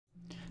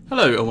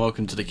Hello and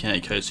welcome to the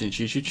Kinetic Codesynth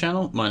YouTube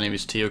channel. My name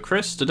is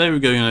TeoChris. Today we're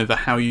going over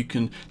how you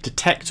can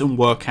detect and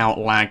work out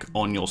lag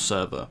on your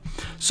server.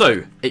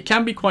 So it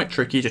can be quite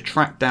tricky to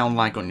track down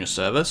lag on your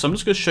server, so I'm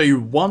just going to show you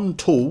one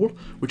tool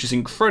which is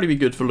incredibly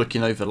good for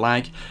looking over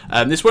lag.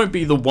 This won't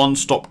be the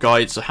one-stop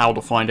guide to how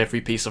to find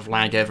every piece of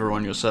lag ever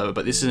on your server,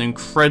 but this is an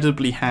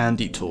incredibly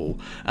handy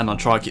tool, and I'll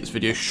try to keep this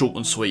video short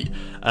and sweet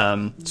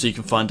so you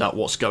can find out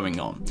what's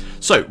going on.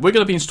 So we're going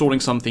to be installing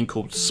something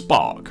called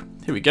Spark.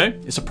 Here we go.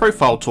 It's a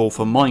profile tool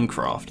for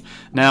Minecraft.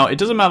 Now, it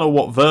doesn't matter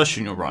what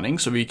version you're running.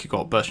 So we've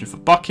got version for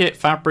Bukkit,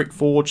 Fabric,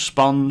 Forge,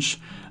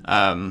 Sponge,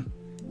 Nukkit,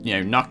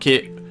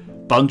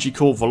 Bungee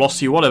Core,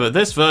 Velocity, whatever.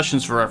 There's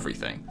versions for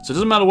everything. So it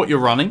doesn't matter what you're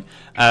running.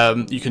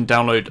 You can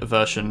download a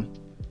version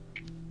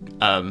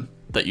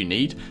that you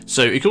need.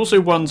 So it also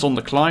runs on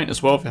the client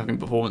as well if you're having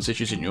performance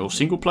issues in your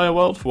single player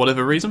world for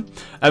whatever reason.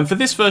 For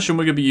this version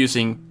we're going to be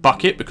using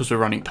Bukkit because we're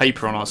running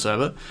Paper on our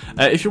server.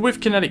 If you're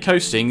with Kinetic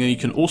Hosting, then you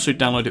can also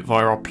download it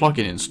via our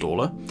plugin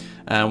installer,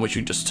 which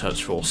you just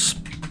search for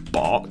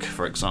Spark,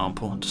 for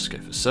example, and just go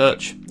for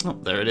search. Oh,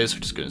 there it is. We're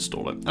just going to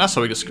install it. That's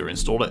how we're just going to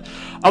install it.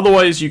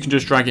 Otherwise, you can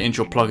just drag it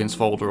into your plugins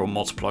folder or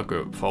mods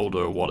plugin folder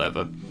or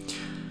whatever.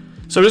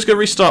 So we're just going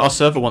to restart our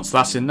server once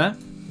that's in there.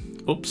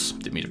 Oops,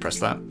 didn't mean to press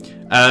that.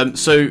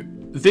 So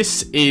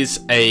this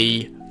is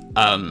a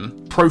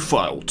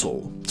profile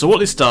tool. So what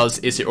this does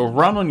is it will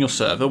run on your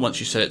server once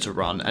you set it to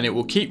run, and it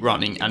will keep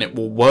running, and it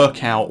will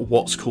work out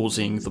what's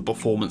causing the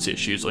performance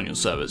issues on your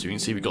server. So you can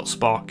see we've got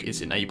Spark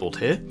is enabled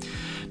here.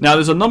 Now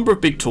there's a number of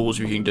big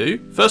tools we can do.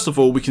 First of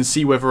all, we can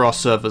see whether our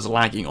server's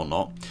lagging or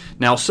not.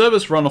 Now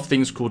servers run off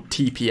things called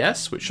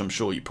TPS, which I'm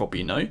sure you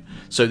probably know.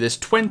 So there's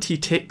 20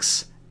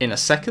 ticks in a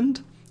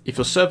second. If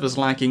your server's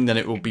lagging, then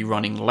it will be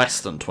running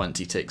less than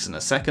 20 ticks in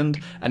a second,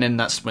 and then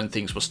that's when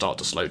things will start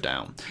to slow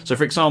down. So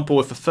for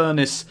example, if a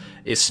furnace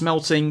is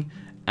smelting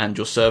and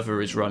your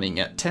server is running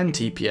at 10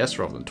 TPS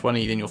rather than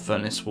 20, then your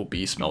furnace will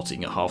be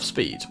smelting at half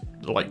speed.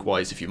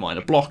 Likewise, if you mine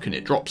a block and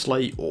it drops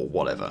late or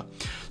whatever.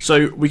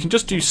 So we can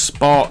just do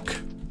Spark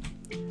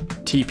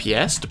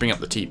TPS to bring up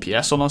the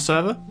TPS on our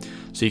server.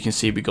 So you can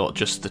see we got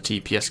just the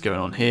TPS going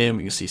on here, and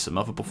we can see some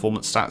other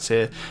performance stats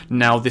here.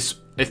 Now this,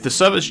 if the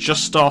server's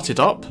just started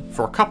up,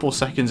 for a couple of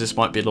seconds this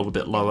might be a little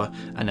bit lower,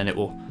 and then it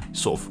will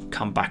sort of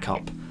come back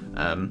up,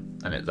 and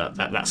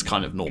that's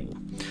kind of normal.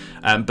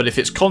 But if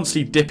it's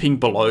constantly dipping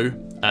below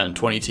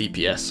 20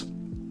 TPS,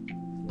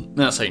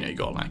 that's how you know you've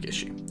got a lag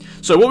issue.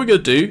 So what we're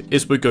going to do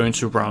is we're going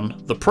to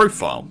run the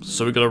profile.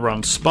 So we're going to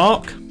run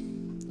Spark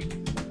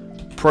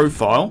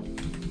profile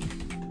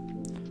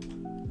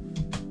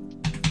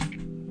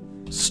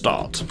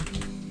start.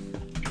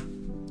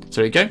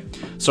 So there you go.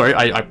 Sorry,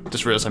 I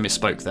just realized I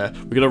misspoke there.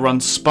 We're going to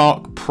run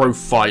Spark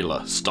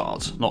Profiler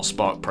start, not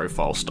Spark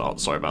Profile start.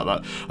 Sorry about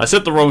that. I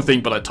said the wrong thing,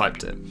 but I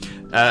typed it.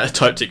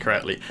 Typed it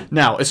correctly.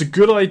 Now, it's a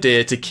good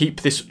idea to keep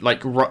this,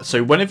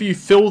 so whenever you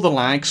feel the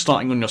lag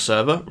starting on your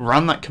server,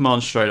 run that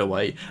command straight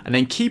away, and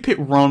then keep it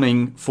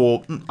running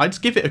for,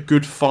 I'd give it a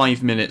good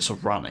 5 minutes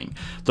of running.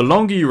 The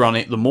longer you run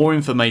it, the more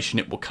information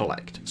it will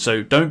collect.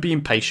 So don't be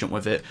impatient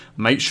with it.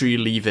 Make sure you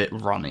leave it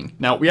running.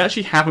 Now, we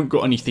actually haven't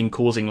got anything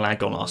causing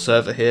lag on our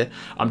server here.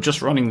 I'm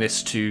just running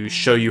this to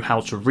show you how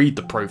to read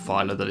the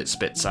profiler that it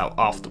spits out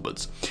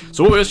afterwards.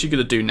 So what we're actually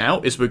going to do now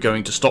is we're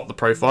going to stop the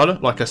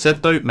profiler. Like I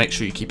said though, make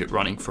sure you keep it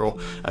running for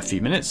a few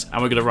minutes,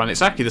 and we're going to run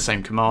exactly the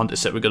same command,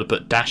 except we're going to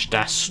put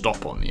 --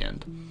 stop on the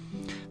end.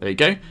 There you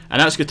go, and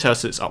that's going to tell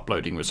us it's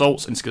uploading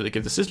results, and it's going to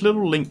give us this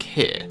little link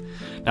here.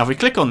 Now if we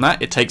click on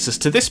that, it takes us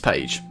to this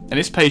page, and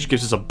this page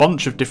gives us a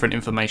bunch of different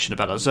information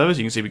about our servers.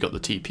 You can see we've got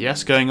the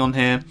TPS going on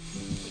here,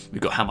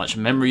 we've got how much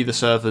memory the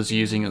server's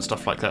using and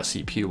stuff like that,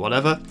 CPU,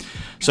 whatever.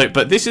 So,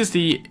 but this is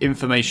the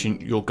information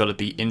you're going to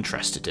be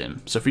interested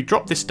in. So if we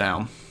drop this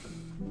down,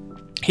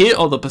 here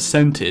are the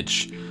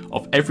percentage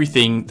of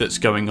everything that's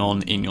going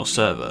on in your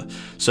server.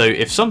 So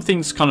if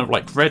something's kind of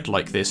like red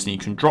like this, and you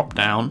can drop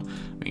down,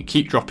 we can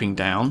keep dropping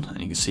down, and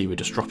you can see we're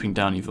just dropping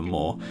down even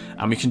more,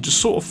 and we can just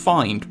sort of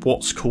find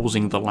what's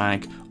causing the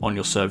lag on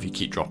your server. You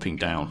keep dropping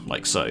down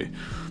like so.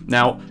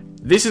 Now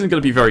this isn't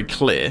going to be very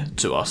clear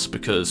to us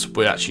because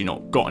we're actually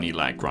not got any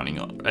lag running,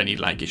 any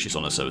lag issues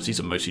on our servers.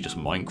 These are mostly just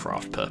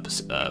Minecraft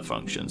purpose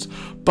functions.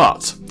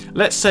 But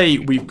let's say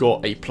we've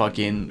got a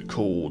plugin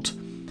called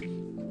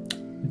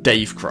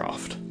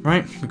Davecraft,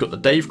 right? We've got the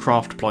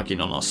Davecraft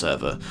plugin on our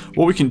server.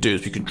 What we can do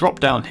is we can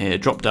drop down here,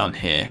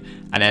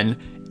 and then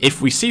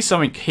if we see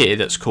something here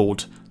that's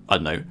called, I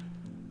don't know,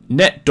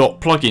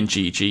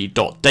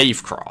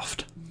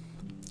 net.plugingg.davecraft,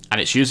 and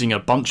it's using a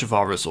bunch of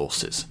our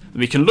resources,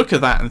 we can look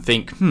at that and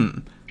think,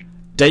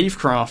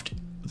 Davecraft,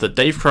 the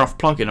Davecraft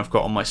plugin I've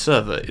got on my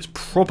server is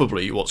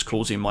probably what's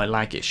causing my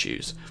lag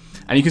issues.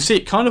 And you can see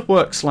it kind of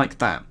works like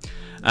that.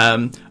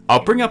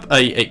 I'll bring up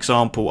a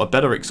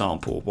better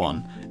example of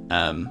one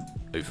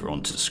over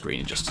onto the screen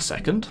in just a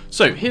second.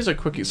 So here's a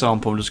quick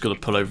example I'm just going to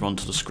pull over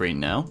onto the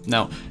screen now.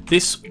 Now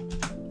this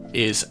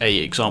is a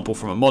example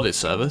from a modded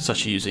server. It's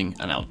actually using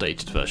an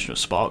outdated version of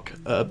Spark,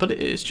 but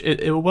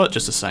it will work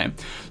just the same.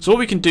 So what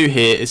we can do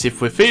here is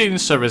if we're feeling the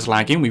server is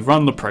lagging, we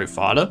run the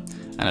profiler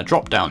and a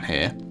drop down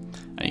here,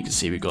 and you can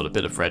see we've got a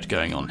bit of red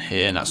going on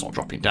here, and that's not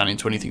dropping down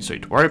into anything, so you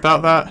don't have to worry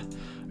about that.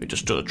 We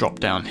just do a drop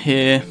down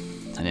here,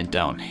 and then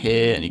down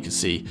here, and you can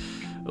see,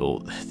 oh,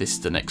 this is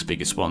the next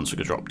biggest one, so we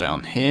can drop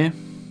down here,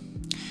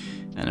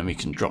 and then we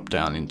can drop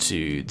down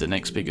into the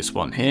next biggest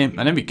one here,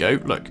 and then we go,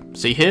 look,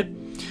 see here?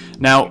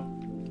 Now,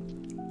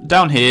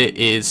 down here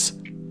is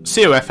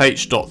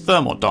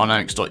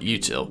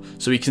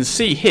cofh.thermaldynamics.util. So we can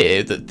see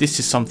here that this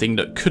is something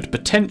that could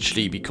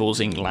potentially be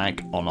causing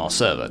lag on our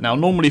server. Now,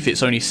 normally if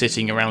it's only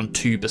sitting around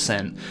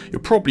 2%, you're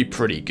probably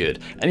pretty good.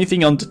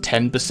 Anything under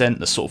 10%,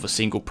 that's sort of a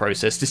single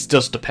process. This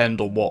does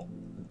depend on what,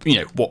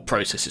 what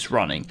process is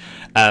running.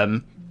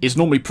 Is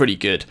normally pretty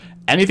good.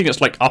 Anything that's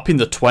like up in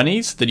the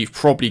 20s, then you've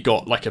probably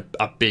got like a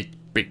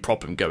big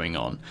problem going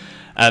on.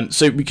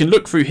 So we can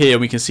look through here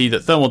and we can see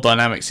that thermal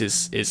dynamics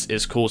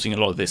is causing a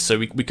lot of this. So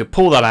we could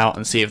pull that out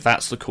and see if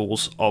that's the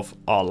cause of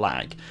our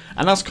lag.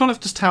 And that's kind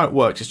of just how it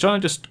works. It's kind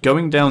of just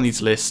going down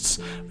these lists.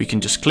 We can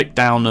just click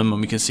down them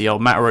and we can see our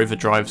Matter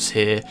Overdrive's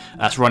here.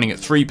 That's running at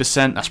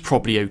 3%. That's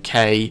probably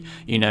okay.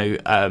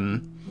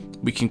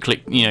 We can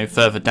click,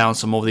 further down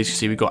some more of these. You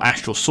see we've got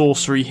Astral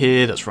Sorcery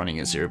here. That's running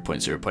at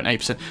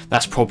 0.8%.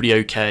 That's probably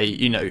okay,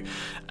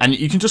 And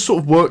you can just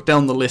sort of work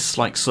down the lists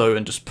like so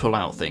and just pull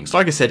out things.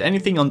 Like I said,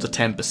 anything under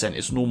 10%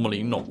 is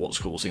normally not what's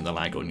causing the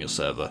lag on your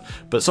server.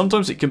 But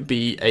sometimes it can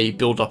be a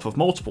build-up of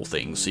multiple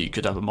things. So you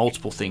could have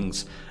multiple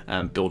things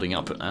building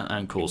up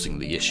and causing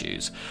the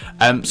issues.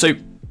 So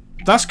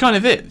that's kind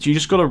of it. You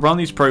just got to run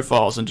these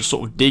profiles and just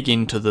sort of dig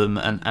into them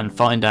and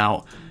find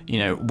out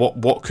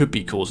what could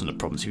be causing the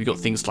problems. If you've got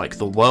things like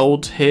the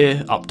world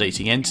here,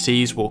 updating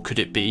entities, well, could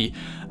it be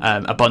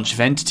a bunch of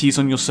entities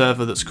on your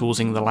server that's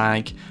causing the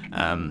lag?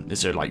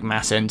 Is there like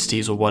mass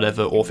entities or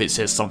whatever? Or if it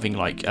says something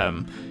like,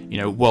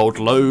 world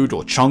load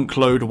or chunk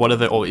load or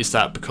whatever, or is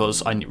that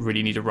because I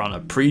really need to run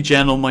a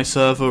pre-gen on my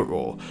server,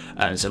 or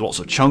is there lots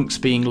of chunks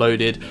being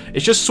loaded?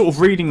 It's just sort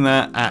of reading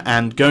that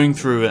and going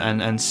through it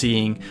and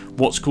seeing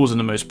what's causing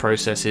the most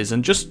processes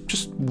and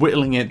just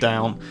whittling it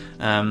down.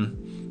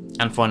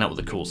 And find out what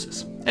the cause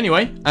is.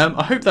 Anyway,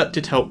 I hope that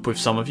did help with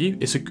some of you.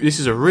 This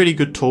is a really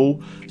good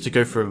tool to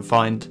go through and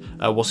find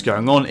what's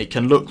going on. It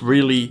can look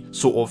really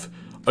sort of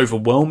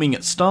overwhelming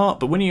at start,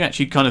 but when you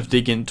actually kind of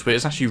dig into it,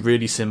 it's actually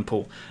really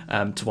simple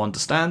to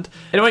understand.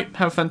 Anyway,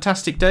 have a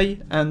fantastic day,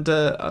 and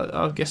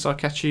I guess I'll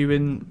catch you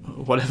in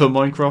whatever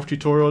Minecraft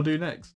tutorial I do next.